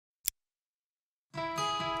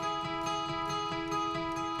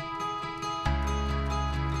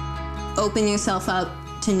open yourself up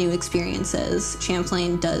to new experiences.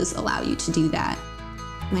 Champlain does allow you to do that.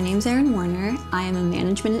 My name's Erin Warner. I am a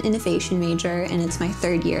management and innovation major, and it's my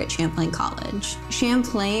third year at Champlain College.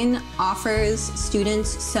 Champlain offers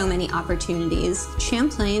students so many opportunities.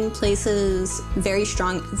 Champlain places very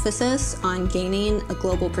strong emphasis on gaining a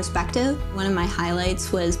global perspective. One of my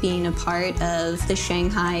highlights was being a part of the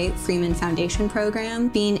Shanghai Freeman Foundation program,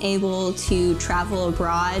 being able to travel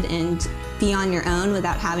abroad and be on your own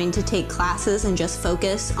without having to take classes and just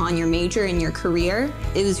focus on your major and your career.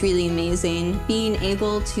 It was really amazing. Being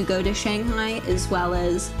able to go to Shanghai as well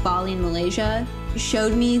as Bali in Malaysia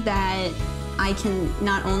showed me that I can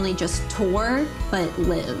not only just tour, but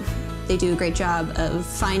live. They do a great job of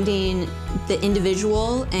finding the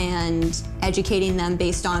individual and educating them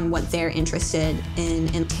based on what they're interested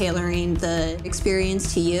in and tailoring the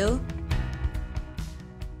experience to you.